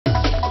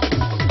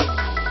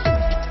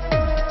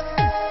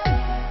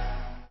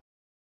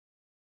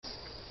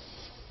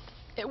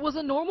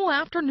was a normal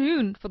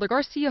afternoon for the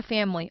Garcia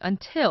family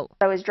until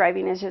I was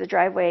driving into the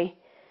driveway.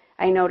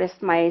 I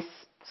noticed my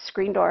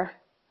screen door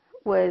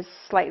was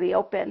slightly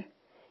open,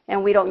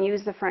 and we don't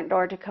use the front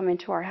door to come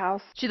into our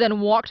house. She then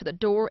walked to the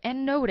door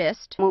and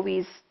noticed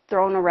Movies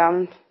thrown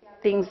around,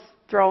 things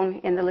thrown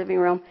in the living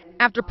room.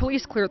 After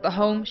police cleared the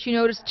home, she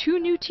noticed 2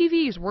 new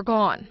TVs were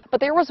gone.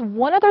 But there was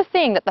one other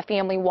thing that the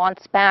family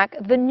wants back,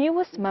 the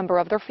newest member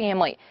of their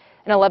family,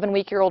 an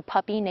 11-week-old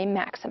puppy named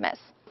Maximus.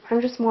 I'm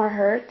just more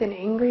hurt than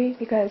angry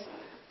because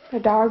the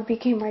dog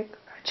became like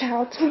a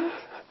child to me.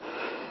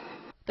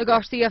 The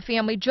Garcia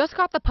family just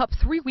got the pup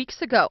 3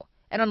 weeks ago,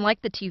 and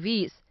unlike the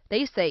TVs,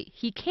 they say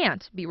he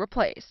can't be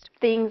replaced.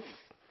 Things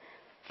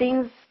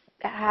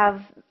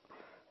have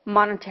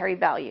monetary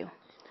value,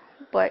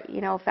 but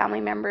you know, family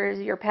members,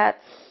 your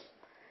pets,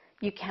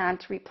 you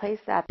can't replace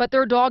that. But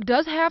their dog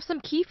does have some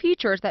key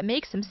features that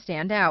makes him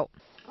stand out.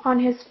 On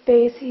his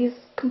face, he's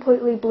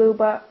completely blue,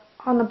 but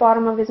on the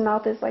bottom of his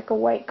mouth is like a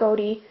white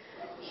goatee.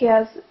 He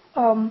has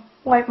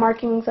white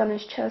markings on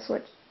his chest,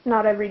 which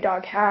not every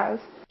dog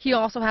has. He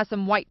also has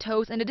some white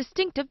toes and a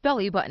distinctive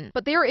belly button.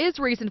 But there is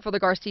reason for the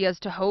Garcias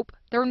to hope.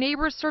 Their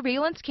neighbors'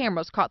 surveillance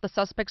cameras caught the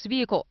suspect's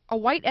vehicle, a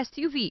white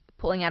SUV,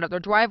 pulling out of their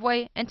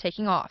driveway and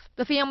taking off.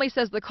 The family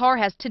says the car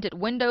has tinted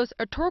windows,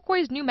 a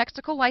turquoise New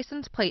Mexico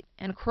license plate,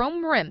 and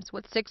chrome rims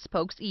with 6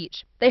 spokes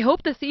each. They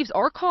hope the thieves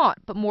are caught,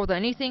 but more than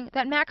anything,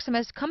 that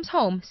Maximus comes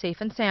home safe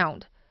and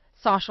sound.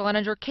 Sasha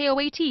Leninger,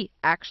 KOAT,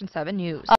 Action 7 News.